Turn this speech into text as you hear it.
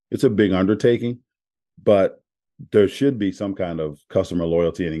it's a big undertaking, but there should be some kind of customer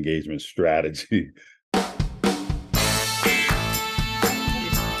loyalty and engagement strategy.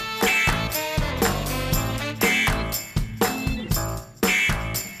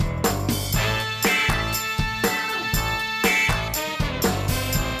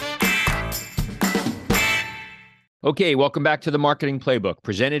 Okay, welcome back to the Marketing Playbook,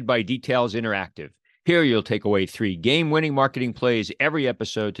 presented by Details Interactive. Here you'll take away 3 game-winning marketing plays every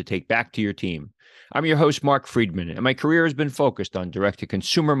episode to take back to your team. I'm your host, Mark Friedman, and my career has been focused on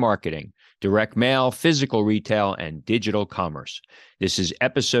direct-to-consumer marketing, direct mail, physical retail, and digital commerce. This is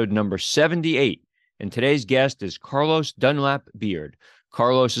episode number 78, and today's guest is Carlos Dunlap-Beard.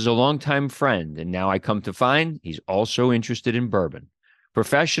 Carlos is a longtime friend, and now I come to find he's also interested in bourbon.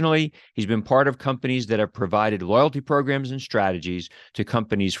 Professionally, he's been part of companies that have provided loyalty programs and strategies to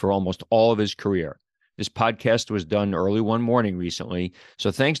companies for almost all of his career. This podcast was done early one morning recently, so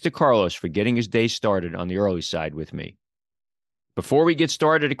thanks to Carlos for getting his day started on the early side with me. Before we get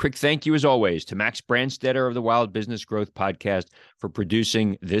started, a quick thank you as always to Max Branstetter of the Wild Business Growth Podcast for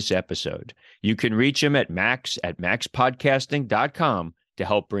producing this episode. You can reach him at max@maxpodcasting.com to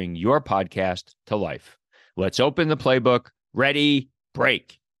help bring your podcast to life. Let's open the playbook. Ready?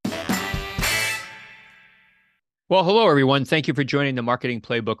 Break. Well, hello, everyone. Thank you for joining the Marketing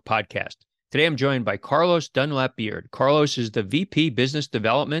Playbook podcast. Today, I'm joined by Carlos Dunlap-Beard. Carlos is the VP Business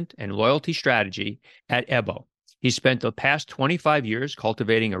Development and Loyalty Strategy at ebbo. He spent the past 25 years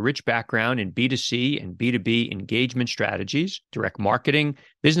cultivating a rich background in B2C and B2B engagement strategies, direct marketing,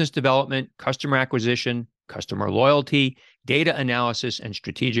 business development, customer acquisition, customer loyalty, data analysis, and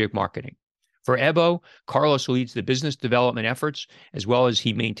strategic marketing. For ebbo, Carlos leads the business development efforts, as well as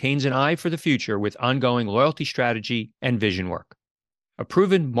he maintains an eye for the future with ongoing loyalty strategy and vision work. A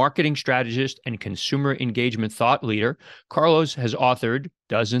proven marketing strategist and consumer engagement thought leader, Carlos has authored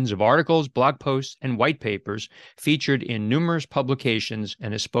dozens of articles, blog posts, and white papers featured in numerous publications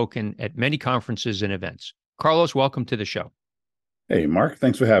and has spoken at many conferences and events. Carlos, welcome to the show. Hey, Mark,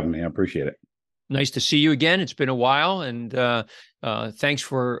 thanks for having me. I appreciate it. Nice to see you again. It's been a while, and thanks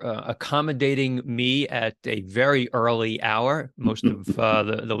for accommodating me at a very early hour. Most of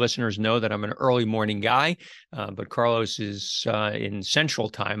the listeners know that I'm an early morning guy, but Carlos is in Central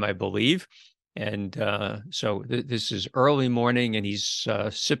Time, I believe. And so this is early morning, and he's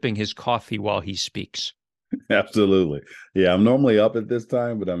sipping his coffee while he speaks. Absolutely. Yeah, I'm normally up at this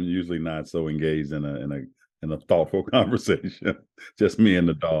time, but I'm usually not so engaged in a thoughtful conversation. Just me and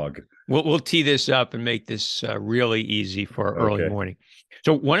the dog. We'll tee this up and make this really easy for early morning.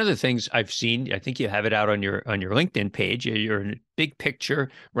 So one of the things I've seen, I think you have it out on your LinkedIn page. You're in a big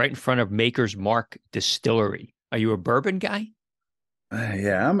picture right in front of Maker's Mark Distillery. Are you a bourbon guy?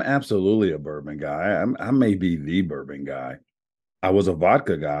 Yeah, I'm absolutely a bourbon guy. I may be the bourbon guy. I was a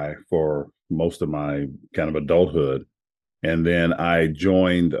vodka guy for most of my kind of adulthood. And then I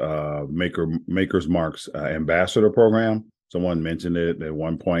joined Maker's Mark's ambassador program. Someone mentioned it at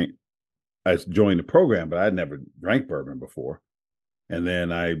one point. I joined the program, but I'd never drank bourbon before. And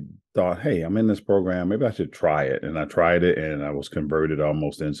then I thought, hey, I'm in this program. Maybe I should try it. And I tried it, and I was converted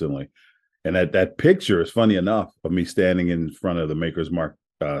almost instantly. And that picture is funny enough of me standing in front of the Maker's Mark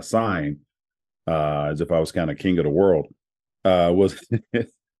sign, as if I was kind of king of the world. Was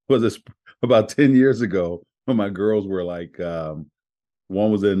this about 10 years ago when my girls were like,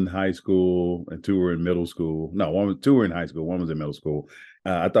 one was in high school and 2 were in middle school. No, 2 were in high school. 1 was in middle school.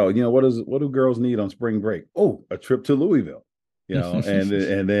 I thought, what do girls need on spring break? Oh, a trip to Louisville,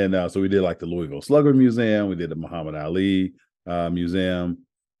 and then so we did like the Louisville Slugger Museum. We did the Muhammad Ali Museum.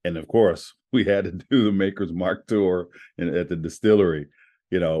 And of course, we had to do the Maker's Mark tour at the distillery.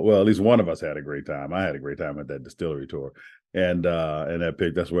 Well, at least one of us had a great time. I had a great time at that distillery tour. And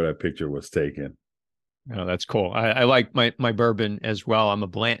that's where that picture was taken. Oh, that's cool. I like my bourbon as well. I'm a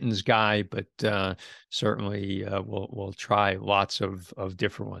Blanton's guy, but certainly we'll try lots of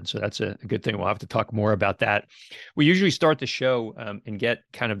different ones. So that's a good thing. We'll have to talk more about that. We usually start the show and get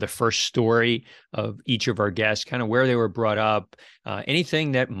kind of the first story of each of our guests, kind of where they were brought up,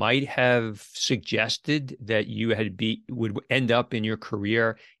 anything that might have suggested that you would end up in your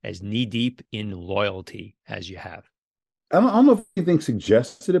career as knee deep in loyalty as you have. I don't know if anything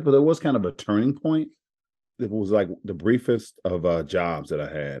suggested it, but it was kind of a turning point. It was like the briefest of jobs that I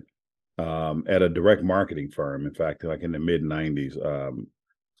had at a direct marketing firm. In fact, like in the mid 90s,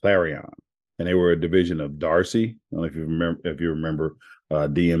 Clarion, and they were a division of Darcy. I don't know if you remember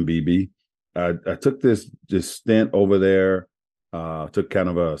DMBB. I took this stint over there. Took kind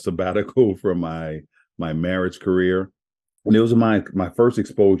of a sabbatical from my marriage career, and it was my first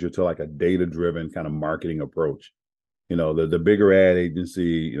exposure to like a data driven kind of marketing approach. The bigger ad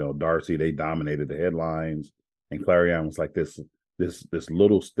agency, Darcy, they dominated the headlines, and Clarion was like this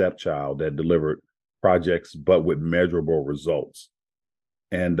little stepchild that delivered projects but with measurable results.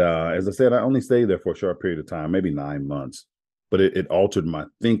 And as I said, I only stayed there for a short period of time, maybe 9 months, but it altered my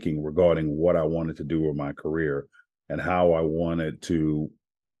thinking regarding what I wanted to do with my career and how I wanted to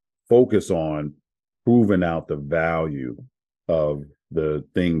focus on proving out the value of the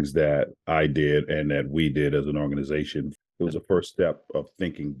things that I did and that we did as an organization. It was a first step of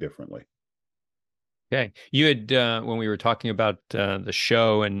thinking differently. Okay. You had, when we were talking about the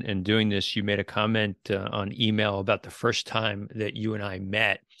show and doing this, you made a comment on email about the first time that you and I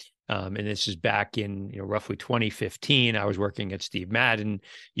met. And this is back in roughly 2015. I was working at Steve Madden.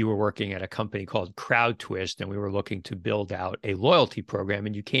 You were working at a company called CrowdTwist, and we were looking to build out a loyalty program.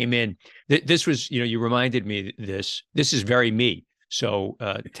 And you came in. This was, you reminded me this. This is very me. So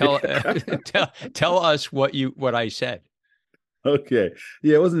tell us what I said. Okay.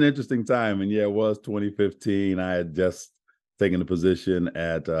 Yeah, it was an interesting time. And yeah, it was 2015. I had just taken a position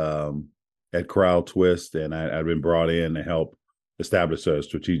at CrowdTwist, and I'd been brought in to help establish a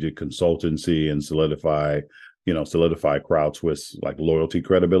strategic consultancy and solidify CrowdTwist's like loyalty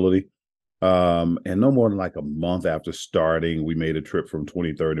credibility. And no more than like a month after starting, we made a trip from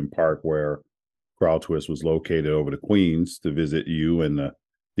 23rd and Park, where CrowdTwist was located, over to Queens to visit you and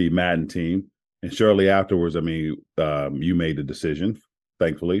the Madden team. And shortly afterwards, you made the decision,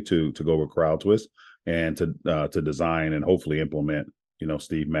 thankfully, to go with CrowdTwist and to design and hopefully implement,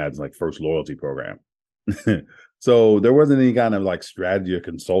 Steve Madden's like first loyalty program. So there wasn't any kind of like strategy or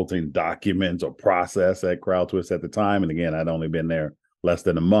consulting documents or process at CrowdTwist at the time. And again, I'd only been there less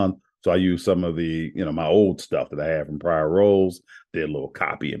than a month. So I used some of the, my old stuff that I had from prior roles, did a little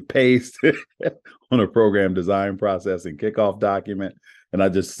copy and paste on a program design process and kickoff document. And I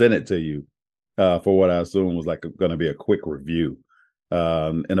just sent it to you for what I assume was like going to be a quick review.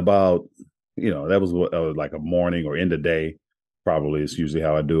 And about, that was like a morning or end of day, probably is usually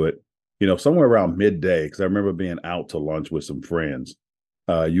how I do it. Somewhere around midday, because I remember being out to lunch with some friends.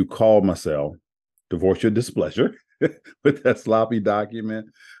 You called my cell to voice your displeasure with that sloppy document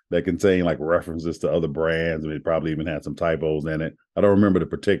that contained like references to other brands, and it probably even had some typos in it. I don't remember the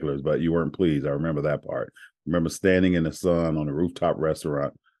particulars, but you weren't pleased. I remember that part. I remember standing in the sun on a rooftop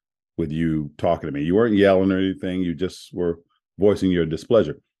restaurant with you talking to me. You weren't yelling or anything. You just were voicing your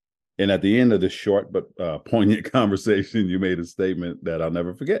displeasure. And at the end of this short but poignant conversation, you made a statement that I'll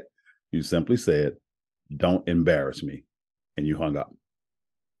never forget. You simply said, "Don't embarrass me," and you hung up.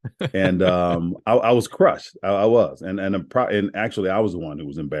 And I was crushed. I was, and actually, I was the one who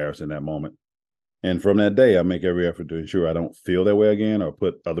was embarrassed in that moment. And from that day, I make every effort to ensure I don't feel that way again or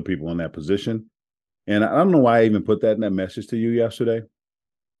put other people in that position. And I don't know why I even put that in that message to you yesterday.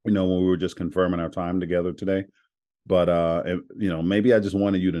 When we were just confirming our time together today. But maybe I just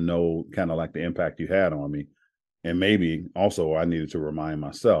wanted you to know kind of like the impact you had on me, and maybe also I needed to remind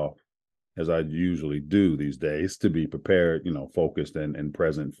myself, as I usually do these days, to be prepared, focused and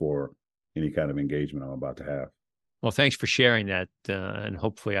present for any kind of engagement I'm about to have. Well, thanks for sharing that. And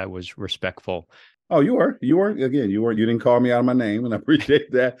hopefully I was respectful. Oh, you were, again, you didn't call me out of my name, and I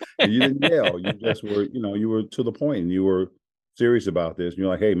appreciate that. And you didn't yell. You just were, you were to the point, and you were serious about this. And you're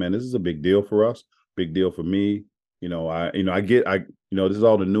like, "Hey man, this is a big deal for us, big deal for me." This is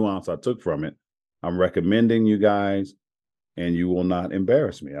all the nuance I took from it. I'm recommending you guys, and you will not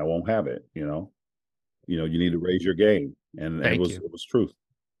embarrass me. I won't have it. You need to raise your game, and it was truth.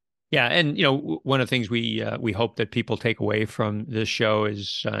 Yeah, and one of the things we hope that people take away from this show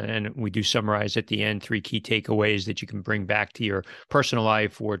is, and we do summarize at the end 3 key takeaways that you can bring back to your personal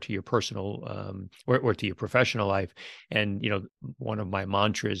life or to your personal or to your professional life. And one of my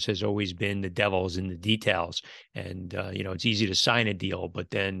mantras has always been the devil's in the details. And it's easy to sign a deal, but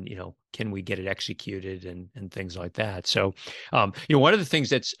then can we get it executed and things like that. So one of the things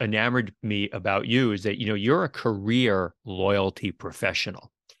that's enamored me about you is that you're a career loyalty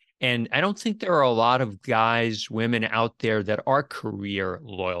professional. And I don't think there are a lot of guys, women out there that are career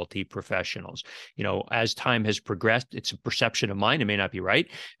loyalty professionals. As time has progressed, it's a perception of mine. It may not be right.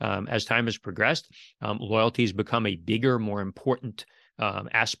 As time has progressed, loyalty has become a bigger, more important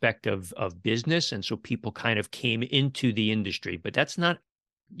aspect of business. And so people kind of came into the industry, but that's not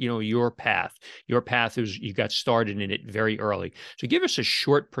your path. Your path is you got started in it very early. So give us a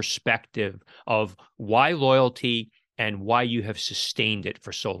short perspective of why loyalty and why you have sustained it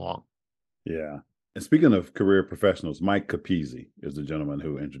for so long. Yeah. And speaking of career professionals, Mike Capizzi is the gentleman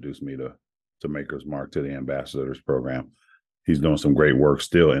who introduced me to Maker's Mark, to the Ambassadors program. He's doing some great work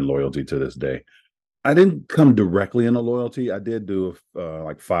still in loyalty to this day. I didn't come directly into loyalty. I did do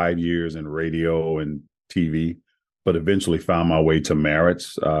like 5 years in radio and TV, but eventually found my way to Marriott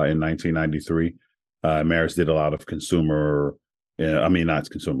in 1993. Marriott did a lot of consumer, I mean, not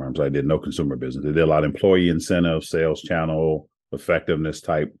consumer, I'm sorry, did no consumer business. They did a lot of employee incentives, sales channel, effectiveness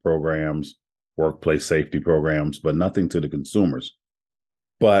type programs, workplace safety programs, but nothing to the consumers.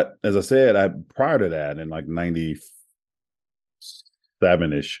 But as I said, prior to that, in like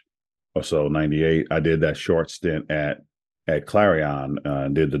 97-ish or so, 98, I did that short stint at Clarion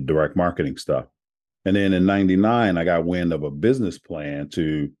and did the direct marketing stuff. And then in 99, I got wind of a business plan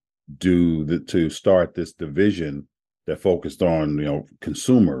to start this division that focused on,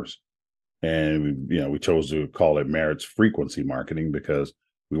 consumers. And, we chose to call it Marriage Frequency Marketing because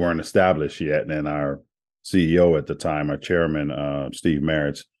we weren't established yet. And then our CEO at the time, our chairman, Steve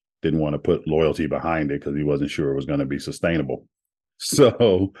Marriott, didn't want to put loyalty behind it because he wasn't sure it was going to be sustainable.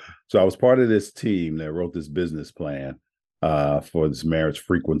 So I was part of this team that wrote this business plan for this Marriage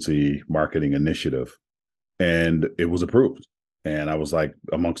Frequency Marketing Initiative, and it was approved. And I was like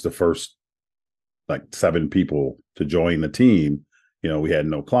amongst the first like 7 people to join the team. We had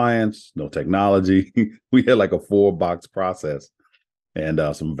no clients, no technology. We had like a 4-box process and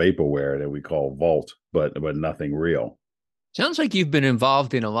some vaporware that we call Vault, but nothing real. Sounds like you've been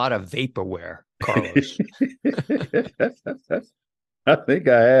involved in a lot of vaporware, Carlos. I think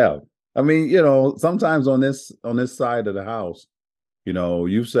I have. I mean, sometimes on this side of the house,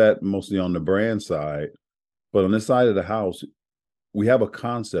 you've sat mostly on the brand side, but on this side of the house, we have a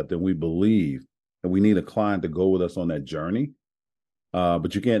concept and we believe, and we need a client to go with us on that journey.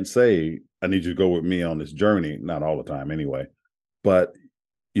 But you can't say, I need you to go with me on this journey. Not all the time anyway. But,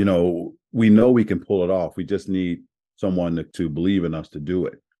 we know we can pull it off. We just need someone to believe in us to do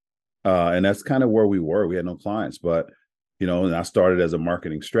it. And that's kind of where we were. We had no clients, but, and I started as a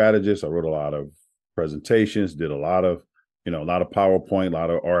marketing strategist. I wrote a lot of presentations, did a lot of PowerPoint, a lot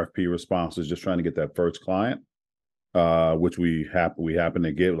of RFP responses, just trying to get that first client, which we happened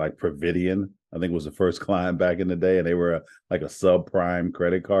to get, like Providian, I think was the first client back in the day. And they were like a subprime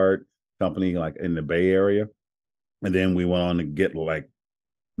credit card company, like in the Bay Area. And then we went on to get like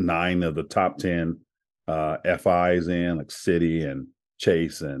 9 of the top 10 FIs in, like Citi and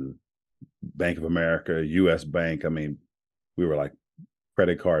Chase and Bank of America, US Bank. I mean, we were like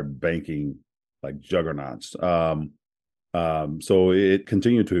credit card banking, like juggernauts. So it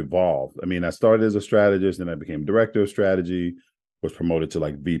continued to evolve. I mean, I started as a strategist, then I became director of strategy, was promoted to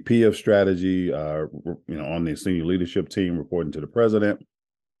like VP of strategy, on the senior leadership team, reporting to the president.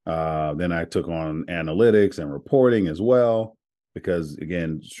 Then I took on analytics and reporting as well, because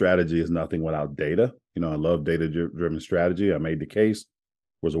again, strategy is nothing without data. I love data-driven strategy. I made the case,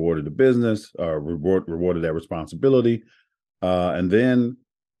 was awarded the business, rewarded that responsibility. And then,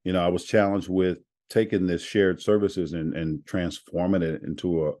 I was challenged with taking this shared services and transforming it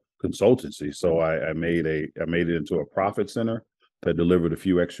into a consultancy. So I made it into a profit center that delivered a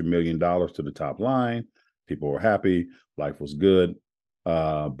few extra $1 million to the top line. People were happy, life was good.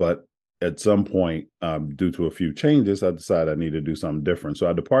 But at some point, due to a few changes, I decided I needed to do something different. So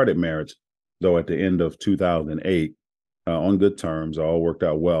I departed Marriott, though, at the end of 2008 on good terms. All worked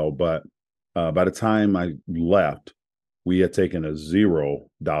out well. But by the time I left, we had taken a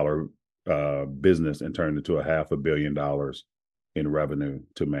 $0 business and turned it to a $500 million in revenue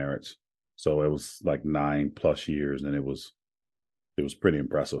to Marriott. So it was like 9+ years, and it was pretty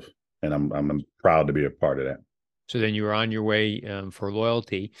impressive. And I'm proud to be a part of that. So then you were on your way for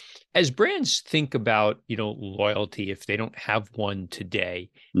loyalty. As brands think about, loyalty, if they don't have one today,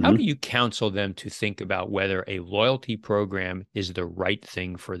 how do you counsel them to think about whether a loyalty program is the right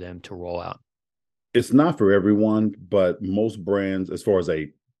thing for them to roll out? It's not for everyone, but most brands, as far as a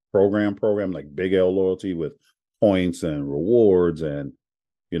program like Big L Loyalty with points and rewards and,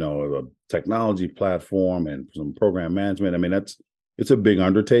 a technology platform and some program management. I mean, it's a big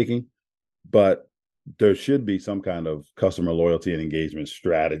undertaking, but there should be some kind of customer loyalty and engagement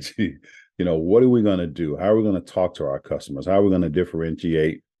strategy. What are we going to do? How are we going to talk to our customers? How are we going to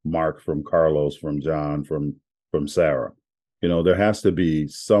differentiate Mark from Carlos, from John, from Sarah? There has to be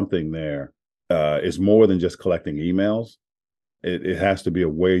something there. It's more than just collecting emails. It has to be a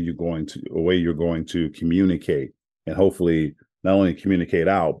way you're going to communicate, and hopefully not only communicate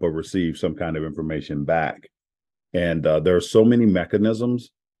out, but receive some kind of information back. And there are so many mechanisms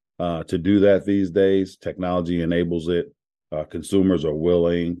to do that these days. Technology enables it. Consumers are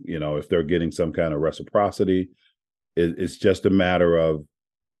willing, if they're getting some kind of reciprocity. It's just a matter of,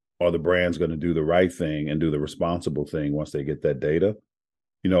 are the brands going to do the right thing and do the responsible thing once they get that data?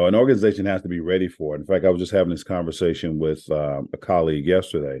 An organization has to be ready for it. In fact, I was just having this conversation with a colleague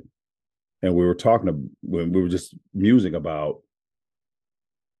yesterday, and we were just musing about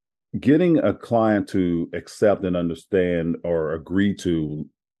getting a client to accept and understand or agree to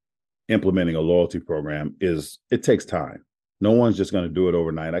implementing a loyalty program it takes time. No one's just going to do it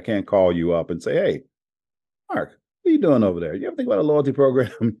overnight. I can't call you up and say, "Hey, Mark, what are you doing over there? You ever think about a loyalty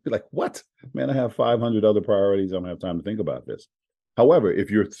program?" You're like, "What? Man, I have 500 other priorities. I don't have time to think about this." However, if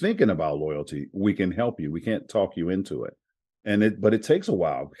you're thinking about loyalty, we can help you. We can't talk you into it. But it takes a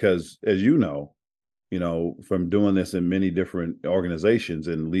while because, as from doing this in many different organizations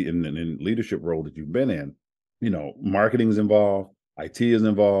and in leadership role that you've been in, marketing is involved, IT is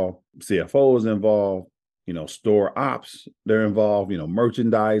involved, CFO is involved, store ops, they're involved,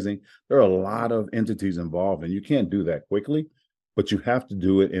 merchandising. There are a lot of entities involved, and you can't do that quickly, but you have to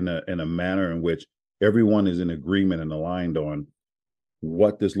do it in a manner in which everyone is in agreement and aligned on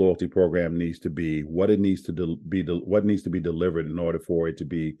what this loyalty program needs to be, what it needs to what needs to be delivered in order for it to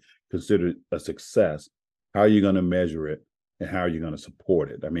be considered a success. How are you going to measure it, and how are you going to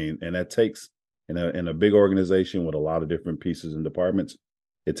support it? I mean, and that takes in a big organization with a lot of different pieces and departments,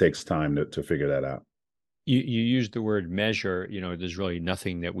 it takes time to figure that out. You used the word measure. There's really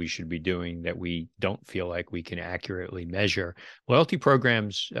nothing that we should be doing that we don't feel like we can accurately measure. Loyalty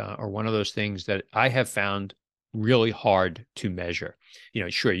programs are one of those things that I have found really hard to measure.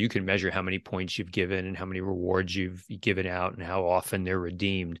 Sure, you can measure how many points you've given and how many rewards you've given out and how often they're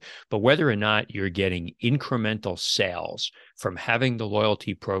redeemed. But whether or not you're getting incremental sales from having the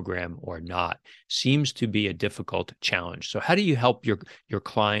loyalty program or not seems to be a difficult challenge. So how do you help your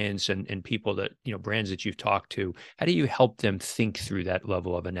clients and people that, brands that you've talked to, how do you help them think through that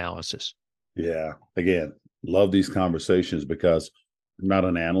level of analysis? Yeah. Again, love these conversations because I'm not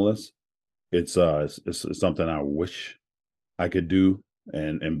an analyst. It's something I wish I could do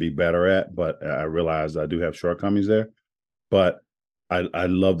and be better at, but I realize I do have shortcomings there. But I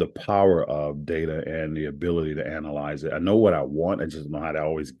love the power of data and the ability to analyze it. I know what I want. I just don't know how to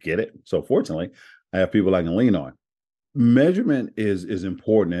always get it. So fortunately, I have people I can lean on. Measurement is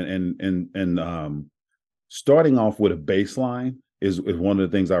important, and starting off with a baseline is one of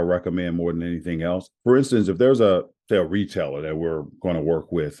the things I recommend more than anything else. For instance, if there's a retailer that we're going to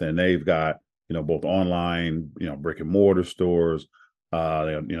work with, and they've got both online, brick and mortar stores, they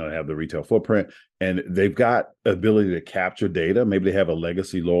have the retail footprint, and they've got ability to capture data. Maybe they have a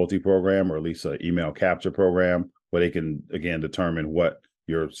legacy loyalty program, or at least an email capture program, where they can again determine what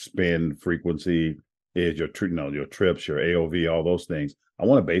your spend frequency is, your trips, your AOV, all those things. I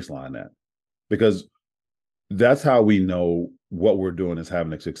want to baseline that because that's how we know what we're doing is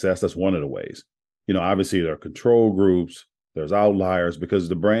having a success. That's one of the ways. Obviously there are control groups, there's outliers, because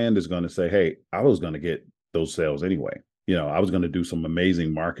the brand is going to say, "Hey, I was going to get those sales anyway. I was going to do some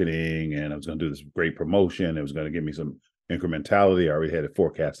amazing marketing, and I was going to do this great promotion. It was going to give me some incrementality. I already had it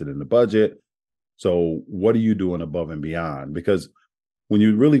forecasted in the budget. So what are you doing above and beyond?" Because when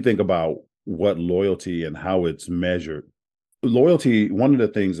you really think about what loyalty and how it's measured, loyalty, one of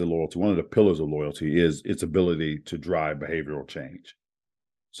the pillars of loyalty is its ability to drive behavioral change.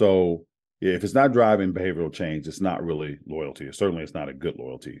 So if it's not driving behavioral change, it's not really loyalty. Certainly, it's not a good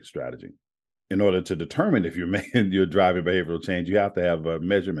loyalty strategy. In order to determine if you're driving behavioral change, you have to have a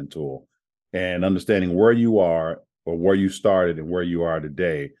measurement tool, and understanding where you are, or where you started and where you are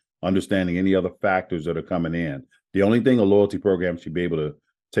today, understanding any other factors that are coming in. The only thing a loyalty program should be able to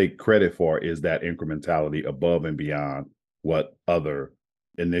take credit for is that incrementality above and beyond what other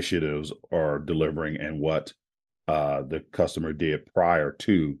initiatives are delivering and what the customer did prior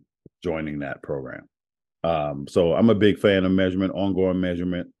to joining that program. So I'm a big fan of measurement,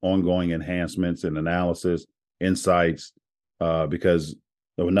 ongoing enhancements and analysis, insights, because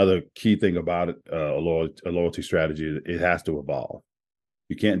another key thing about it, a loyalty strategy, it has to evolve.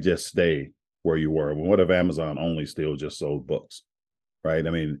 You can't just stay where you were. What if Amazon only still just sold books, right? I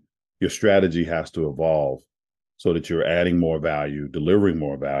mean, your strategy has to evolve so that you're adding more value, delivering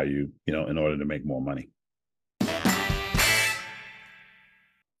more value, in order to make more money.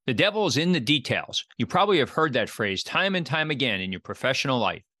 The devil is in the details. You probably have heard that phrase time and time again in your professional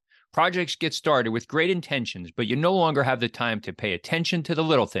life. Projects get started with great intentions, but you no longer have the time to pay attention to the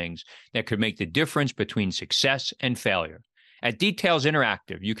little things that could make the difference between success and failure. At Details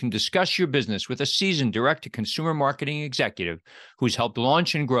Interactive, you can discuss your business with a seasoned direct-to-consumer marketing executive who's helped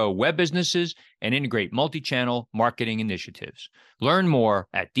launch and grow web businesses and integrate multi-channel marketing initiatives. Learn more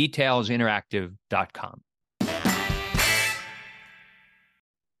at detailsinteractive.com.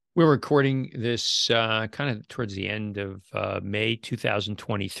 We're recording this kind of towards the end of May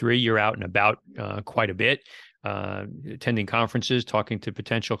 2023. You're out and about quite a bit, attending conferences, talking to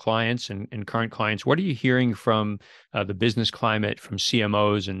potential clients and current clients. What are you hearing from the business climate, from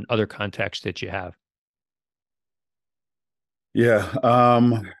CMOs and other contexts that you have? Yeah.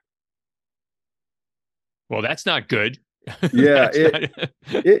 Well, that's not good. Yeah, That's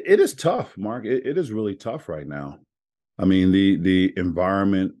not. it is tough, Mark. It is really tough right now. I mean, the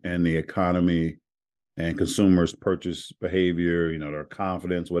environment and the economy and consumers' purchase behavior, their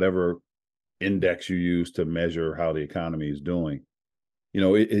confidence, whatever index you use to measure how the economy is doing.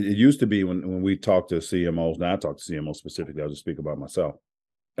 It used to be when we talked to CMOs, now I talk to CMOs specifically, I'll just speak about myself.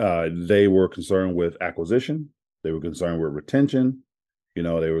 They were concerned with acquisition, they were concerned with retention, they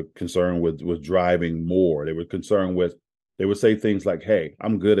were concerned with driving more. They would say things like, hey,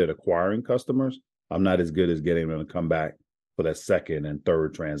 I'm good at acquiring customers. I'm not as good as getting them to come back for that second and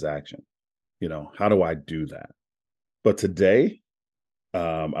third transaction. How do I do that? But today,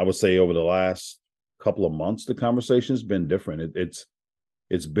 I would say over the last couple of months, the conversation's been different.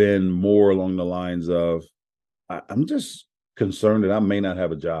 It's been more along the lines of, I'm just concerned that I may not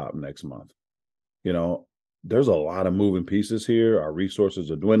have a job next month. There's a lot of moving pieces here. Our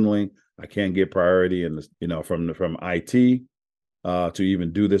resources are dwindling. I can't get priority from IT to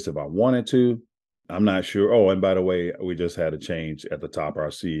even do this if I wanted to. I'm not sure. Oh, and by the way, we just had a change at the top. Our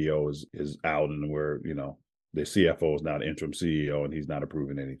CEO is out, and the CFO is now the interim CEO, and he's not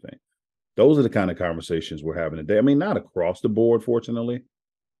approving anything. Those are the kind of conversations we're having today. I mean, not across the board, fortunately,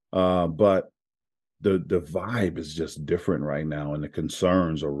 but the vibe is just different right now, and the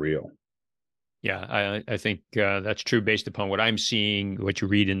concerns are real. Yeah, I think that's true based upon what I'm seeing, what you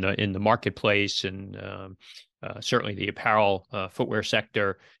read in the marketplace, and certainly the apparel footwear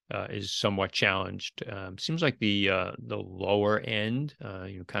sector is somewhat challenged. Seems like the lower end,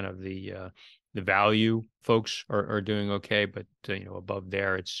 kind of the value folks are doing okay, but above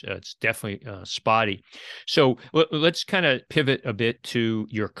there it's definitely spotty. So let's kind of pivot a bit to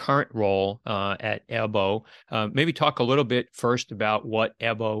your current role at ebbo. Maybe talk a little bit first about what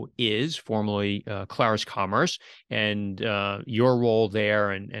ebbo is, formerly Claris Commerce, and your role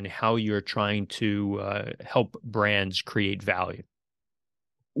there, and how you're trying to help brands create value.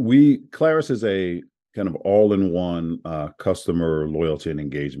 Claris is a kind of all-in-one customer loyalty and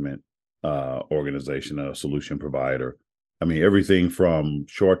engagement organization, a solution provider. I mean, everything from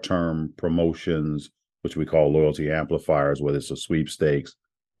short-term promotions, which we call loyalty amplifiers, whether it's a sweepstakes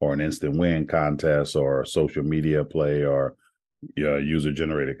or an instant win contest or a social media play or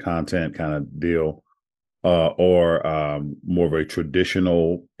user-generated content kind of deal, or more of a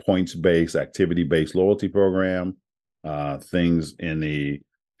traditional points-based, activity-based loyalty program, things in the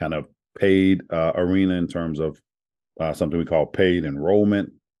kind of paid arena in terms of something we call paid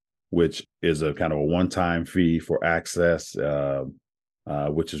enrollment, which is a kind of a one-time fee for access,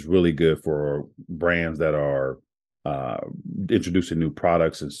 which is really good for brands that are introducing new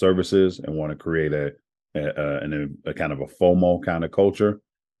products and services and want to create a kind of a FOMO kind of culture,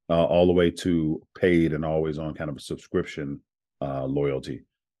 all the way to paid and always on kind of a subscription loyalty.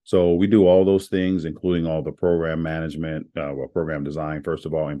 So we do all those things, including all the program management, program design, first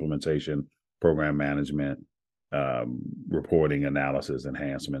of all, implementation, program management, reporting, analysis,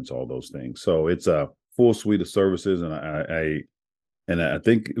 enhancements, all those things. So it's a full suite of services. And I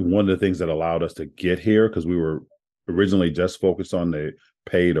think one of the things that allowed us to get here, because we were originally just focused on the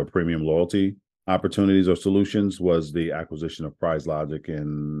paid or premium loyalty opportunities or solutions, was the acquisition of PrizeLogic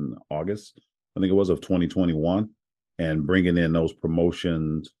in August, I think it was, of 2021, and bringing in those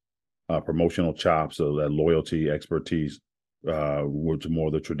promotional chops, so that loyalty expertise, which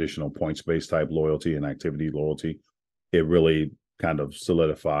more the traditional points-based type loyalty and activity loyalty. It really kind of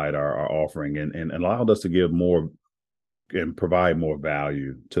solidified our offering and allowed us to give more and provide more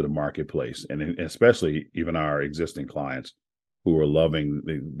value to the marketplace, and especially even our existing clients who are loving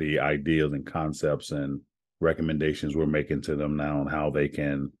the ideas and concepts and recommendations we're making to them now on how they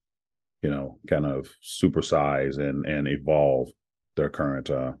can, kind of supersize and evolve their current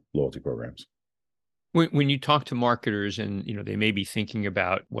loyalty programs. When you talk to marketers and, they may be thinking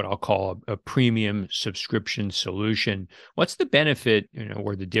about what I'll call a premium subscription solution, what's the benefit,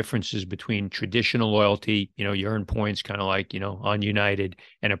 or the differences between traditional loyalty, you earn points kind of like, on United,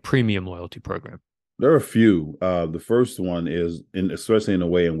 and a premium loyalty program? There are a few. The first one is, especially in the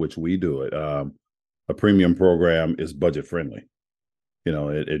way in which we do it, a premium program is budget friendly.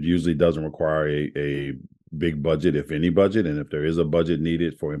 It usually doesn't require a big budget, if any budget. And if there is a budget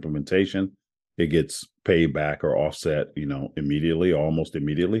needed for implementation, it gets paid back or offset, immediately, almost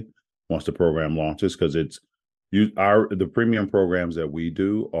immediately, once the program launches. Because the premium programs that we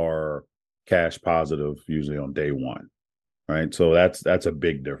do are cash positive usually on day one, right? So that's a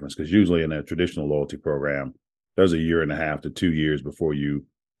big difference, because usually in a traditional loyalty program, there's a 1.5 to 2 years before you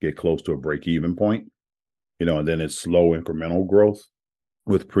get close to a break-even point, and then it's slow incremental growth.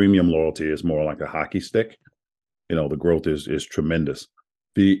 With premium loyalty, it's more like a hockey stick. The growth is tremendous.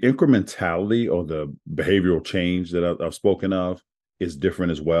 The incrementality or the behavioral change that I've spoken of is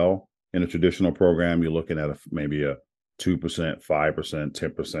different as well. In a traditional program, you're looking at maybe a 2%, 5%,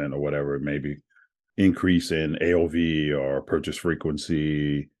 10%, or whatever it may be increase in AOV or purchase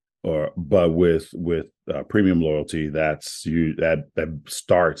frequency. But with premium loyalty, that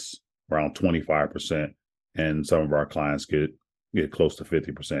starts around 25%, and some of our clients get close to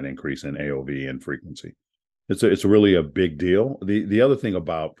 50% increase in AOV and frequency. It's really a big deal. The other thing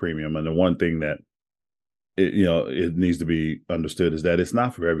about premium, and the one thing that it needs to be understood, is that it's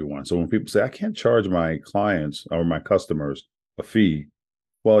not for everyone. So when people say I can't charge my clients or my customers a fee,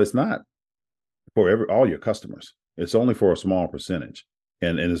 well, it's not for all your customers. It's only for a small percentage,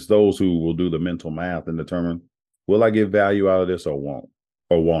 and it's those who will do the mental math and determine, will I get value out of this or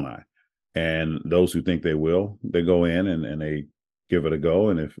won't I? And those who think they will, they go in and they give it a go.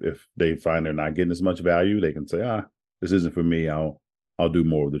 And if they find they're not getting as much value, they can say, this isn't for me. I'll do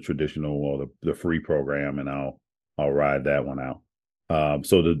more of the traditional or the free program, and I'll ride that one out.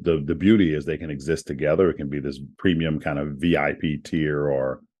 So the beauty is they can exist together. It can be this premium kind of VIP tier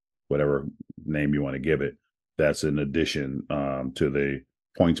or whatever name you want to give it. That's in addition to the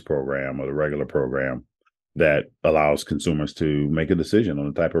points program or the regular program that allows consumers to make a decision on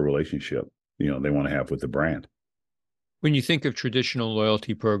the type of relationship they want to have with the brand. When you think of traditional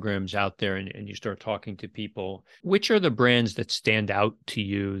loyalty programs out there and you start talking to people, which are the brands that stand out to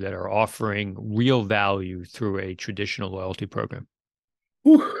you that are offering real value through a traditional loyalty program?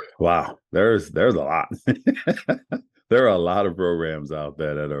 Whew, wow, there's a lot. There are a lot of programs out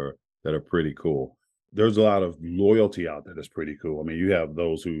there that are pretty cool. There's a lot of loyalty out there that's pretty cool. I mean, you have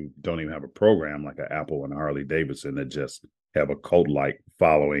those who don't even have a program, like an Apple and a Harley Davidson, that just have a cult-like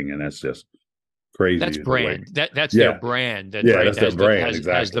following, and that's just crazy. That's brand. That's Yeah. their brand. That Yeah, that's their brand. has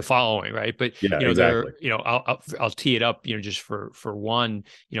Exactly. the following, right? But Yeah, exactly. I'll tee it up. Just for one,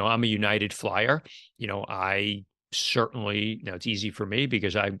 I'm a United flyer. I certainly, now it's easy for me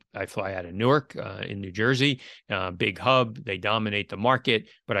because I fly out of Newark in New Jersey, big hub. They dominate the market,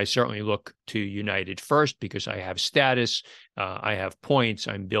 but I certainly look to United first because I have status, I have points,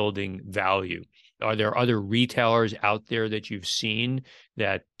 I'm building value. Are there other retailers out there that you've seen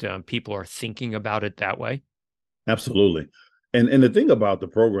that people are thinking about it that way? Absolutely. And the thing about the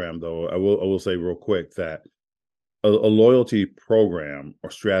program, though, I will say real quick that a loyalty program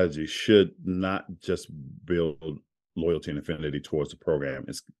or strategy should not just build loyalty and affinity towards the program.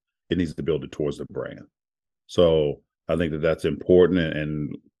 It needs to build it towards the brand. So I think that's important.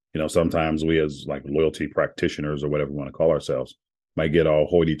 And sometimes we, as like loyalty practitioners or whatever we want to call ourselves, might get all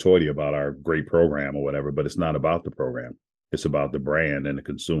hoity-toity about our great program or whatever, but it's not about the program. It's about the brand and the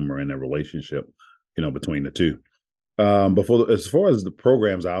consumer and the relationship, between the two. But as far as the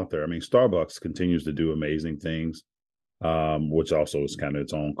programs out there, I mean, Starbucks continues to do amazing things, which also is kind of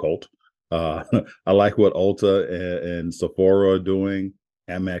its own cult. I like what Ulta and Sephora are doing.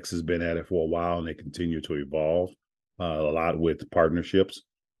 Amex has been at it for a while, and they continue to evolve a lot with partnerships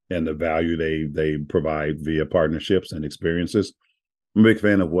and the value they provide via partnerships and experiences. I'm a big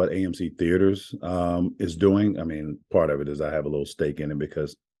fan of what AMC Theaters is doing. I mean, part of it is I have a little stake in it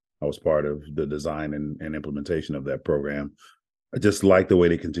because I was part of the design and implementation of that program. I just like the way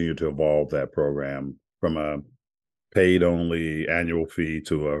they continue to evolve that program from a paid only annual fee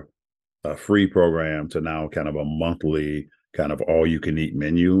to a free program to now kind of a monthly kind of all you can eat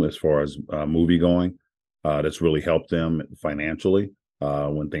menu as far as movie going. That's really helped them financially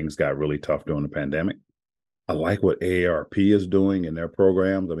when things got really tough during the pandemic. I like what AARP is doing in their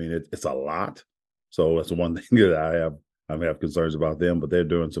programs. I mean, it's a lot. So that's the one thing that I have concerns about them, but they're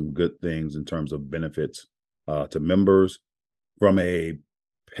doing some good things in terms of benefits to members. From a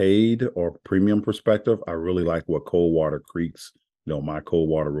paid or premium perspective, I really like what Coldwater Creek's, My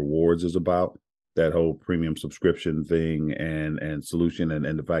Coldwater Rewards is about. That whole premium subscription thing and solution,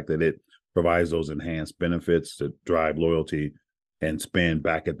 and the fact that it provides those enhanced benefits to drive loyalty and spend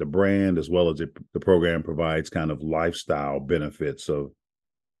back at the brand, as well as the program provides kind of lifestyle benefits of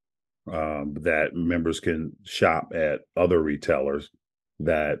that members can shop at other retailers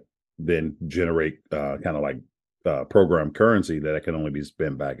that then generate kind of like program currency that can only be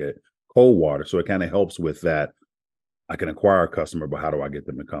spent back at Coldwater. So it kind of helps with that. I can acquire a customer, but how do I get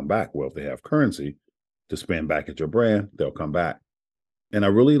them to come back? Well, if they have currency to spend back at your brand, they'll come back. And I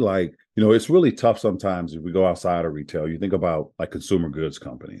really like, it's really tough sometimes if we go outside of retail. You think about like consumer goods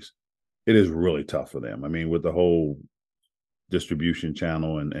companies. It is really tough for them. I mean, with the whole distribution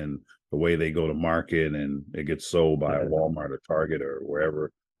channel and the way they go to market and it gets sold by a Walmart or Target or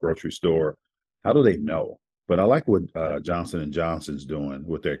wherever grocery store, how do they know? But I like what Johnson & Johnson's doing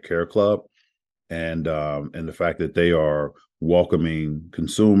with their Care Club. and the fact that they are welcoming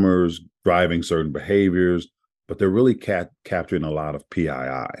consumers, driving certain behaviors, but they're really capturing a lot of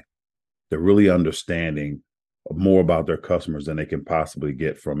PII. They're really understanding more about their customers than they can possibly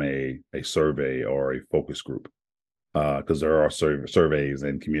get from a survey or a focus group. Because there are surveys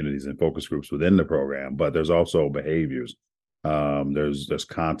and communities and focus groups within the program, but there's also behaviors. There's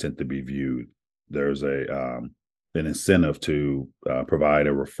content to be viewed. There's an incentive to provide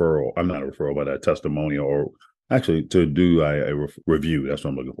a referral. I'm not a referral, but a testimonial, or actually to do a review. That's what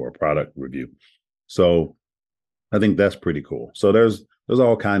I'm looking for, a product review. So I think that's pretty cool. So there's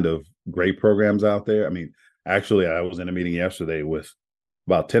all kind of great programs out there. I mean, actually, I was in a meeting yesterday with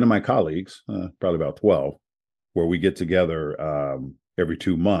about 10 of my colleagues, probably about 12, where we get together every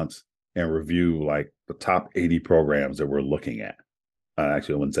 2 months and review like the top 80 programs that we're looking at.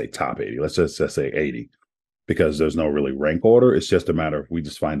 Actually, I wouldn't say top 80. Let's just say 80, because there's no really rank order. It's just a matter of we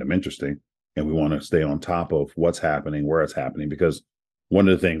just find them interesting and we want to stay on top of what's happening, where it's happening. Because one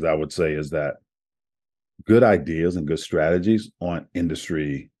of the things I would say is that good ideas and good strategies aren't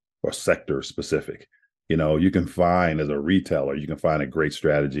industry or sector specific. You can find, as a retailer, you can find a great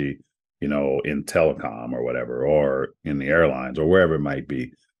strategy, in telecom or whatever, or in the airlines or wherever it might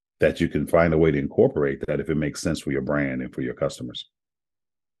be, that you can find a way to incorporate that if it makes sense for your brand and for your customers.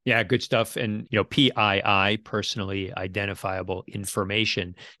 Yeah, good stuff. And, PII, personally identifiable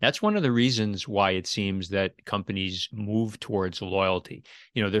information, that's one of the reasons why it seems that companies move towards loyalty.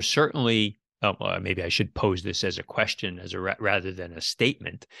 There's certainly, maybe I should pose this as a question rather than a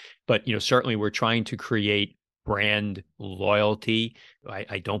statement, but, certainly we're trying to create brand loyalty.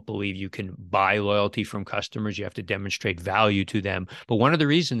 I don't believe you can buy loyalty from customers. You have to demonstrate value to them. But one of the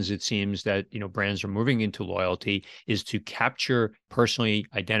reasons it seems that, brands are moving into loyalty is to capture personally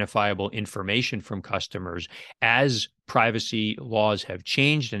identifiable information from customers as privacy laws have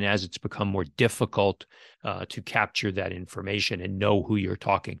changed and as it's become more difficult to capture that information and know who you're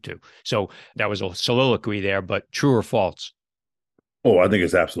talking to. So that was a soliloquy there, but true or false? Oh, I think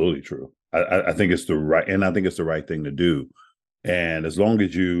it's absolutely true. I think it's the right thing to do. And as long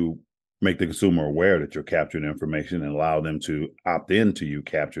as you make the consumer aware that you're capturing information and allow them to opt into you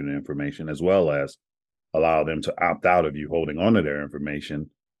capturing the information, as well as allow them to opt out of you holding onto their information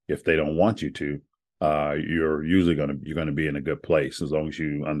if they don't want you to, you're going to be in a good place, as long as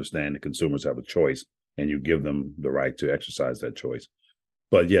you understand the consumers have a choice and you give them the right to exercise that choice.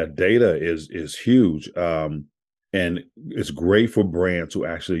 But yeah, data is huge. And it's great for brands to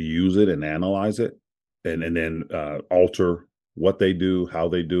actually use it and analyze it, and then alter what they do, how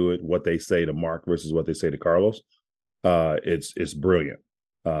they do it, what they say to Mark versus what they say to Carlos. It's brilliant,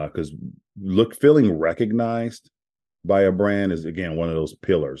 because feeling recognized by a brand is, again, one of those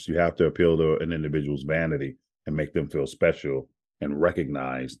pillars. You have to appeal to an individual's vanity and make them feel special and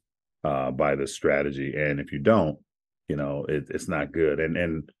recognized by the strategy. And if you don't, it's not good.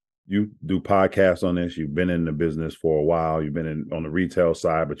 And you do podcasts on this. You've been in the business for a while. You've been on the retail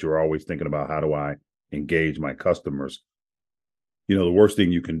side, but you're always thinking about, how do I engage my customers? The worst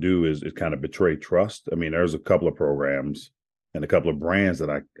thing you can do is kind of betray trust. I mean, there's a couple of programs and a couple of brands that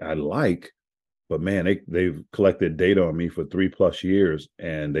I like, but man, they've collected data on me for 3+ years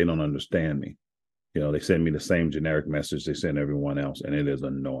and they don't understand me. They send me the same generic message they send everyone else, and it is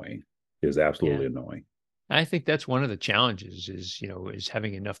annoying. It is absolutely annoying. I think that's one of the challenges is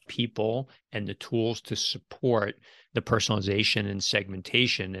having enough people and the tools to support the personalization and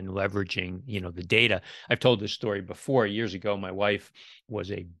segmentation and leveraging, the data. I've told this story before. Years ago, my wife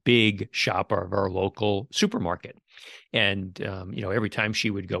was a big shopper of our local supermarket. And, every time she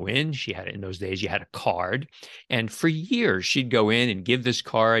would go in, in those days, you had a card. And for years, she'd go in and give this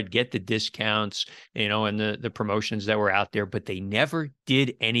card, get the discounts, and the promotions that were out there, but they never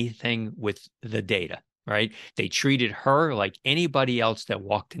did anything with the data. Right? They treated her like anybody else that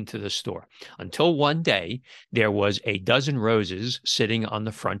walked into the store, until one day there was a dozen roses sitting on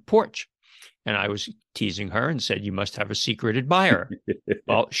the front porch. And I was teasing her and said, "You must have a secret admirer."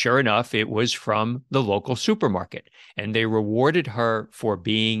 Well, sure enough, it was from the local supermarket, and they rewarded her for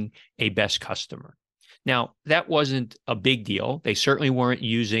being a best customer. Now, that wasn't a big deal. They certainly weren't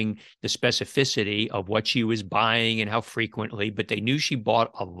using the specificity of what she was buying and how frequently, but they knew she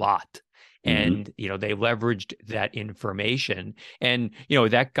bought a lot. And, they leveraged that information, and,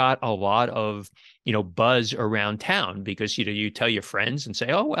 that got a lot of, buzz around town, because, you tell your friends and say,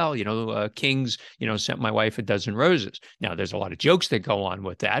 "Oh, well, King's, sent my wife a dozen roses." Now, there's a lot of jokes that go on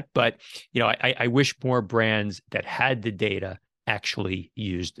with that, but, I wish more brands that had the data actually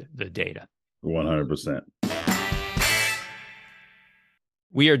used the data. 100%.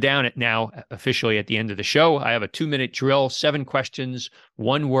 We are down at now officially at the end of the show. I have a 2-minute drill, 7 questions,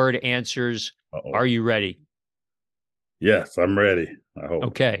 1-word answers. Uh-oh. Are you ready? Yes, I'm ready. I hope.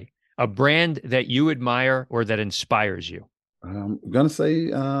 Okay. A brand that you admire or that inspires you. I'm going to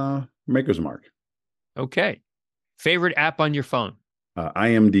say Maker's Mark. Okay. Favorite app on your phone.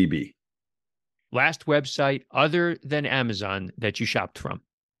 IMDb. Last website other than Amazon that you shopped from.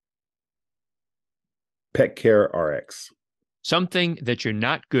 Pet Care RX. Something that you're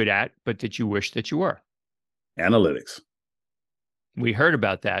not good at, but that you wish that you were. Analytics. We heard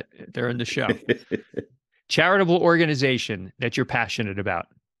about that during the show. Charitable organization that you're passionate about.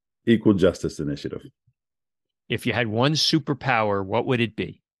 Equal Justice Initiative. If you had one superpower, what would it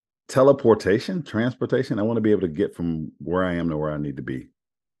be? Transportation. I want to be able to get from where I am to where I need to be.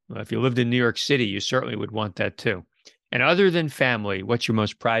 Well, if you lived in New York City, you certainly would want that too. And other than family, what's your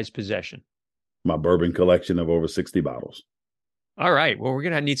most prized possession? My bourbon collection of over 60 bottles. All right. Well, we're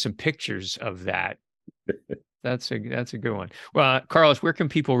going to need some pictures of that. That's a good one. Well, Carlos, where can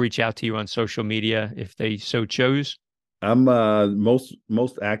people reach out to you on social media if they so chose? I'm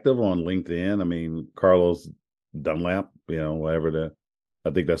most active on LinkedIn. I mean, Carlos Dunlap, whatever I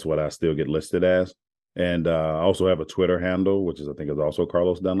think that's what I still get listed as. And I also have a Twitter handle, which I think is also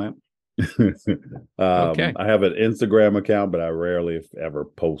Carlos Dunlap. Okay. I have an Instagram account, but I rarely, if ever,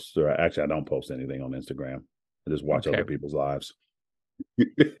 post, or actually I don't post anything on Instagram. I just watch other people's lives.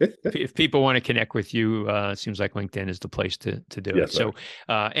 If people want to connect with you, it seems like LinkedIn is the place to do it. Sir.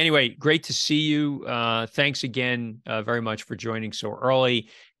 So anyway, great to see you. Thanks again very much for joining so early,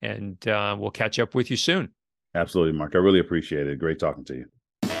 and we'll catch up with you soon. Absolutely, Mark. I really appreciate it. Great talking to you.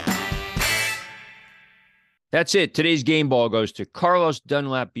 That's it. Today's game ball goes to Carlos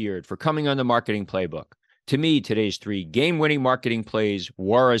Dunlap-Beard for coming on the Marketing Playbook. To me, today's 3 game-winning marketing plays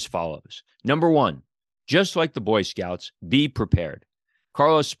were as follows. Number 1, just like the Boy Scouts, be prepared.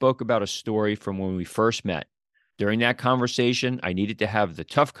 Carlos spoke about a story from when we first met. During that conversation, I needed to have the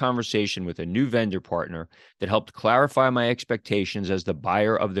tough conversation with a new vendor partner that helped clarify my expectations as the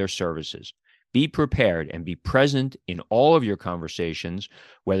buyer of their services. Be prepared and be present in all of your conversations,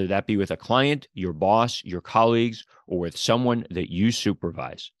 whether that be with a client, your boss, your colleagues, or with someone that you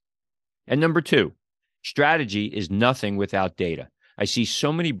supervise. And number 2, strategy is nothing without data. I see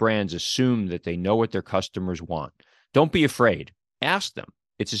so many brands assume that they know what their customers want. Don't be afraid. Ask them.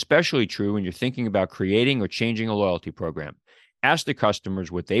 It's especially true when you're thinking about creating or changing a loyalty program. Ask the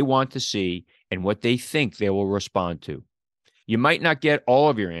customers what they want to see and what they think they will respond to. You might not get all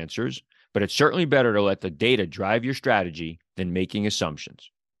of your answers, but it's certainly better to let the data drive your strategy than making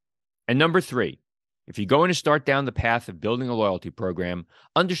assumptions. And number 3, if you're going to start down the path of building a loyalty program,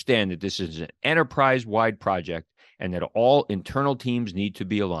 understand that this is an enterprise-wide project and that all internal teams need to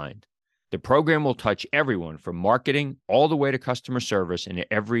be aligned. The program will touch everyone from marketing all the way to customer service and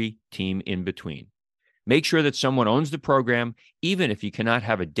every team in between. Make sure that someone owns the program, even if you cannot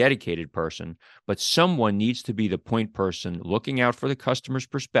have a dedicated person, but someone needs to be the point person looking out for the customer's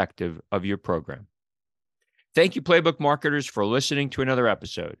perspective of your program. Thank you, Playbook marketers, for listening to another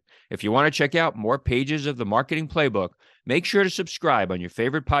episode. If you want to check out more pages of the Marketing Playbook, make sure to subscribe on your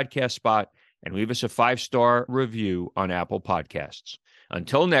favorite podcast spot and leave us a 5-star review on Apple Podcasts.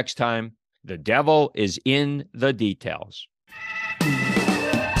 Until next time, the devil is in the details.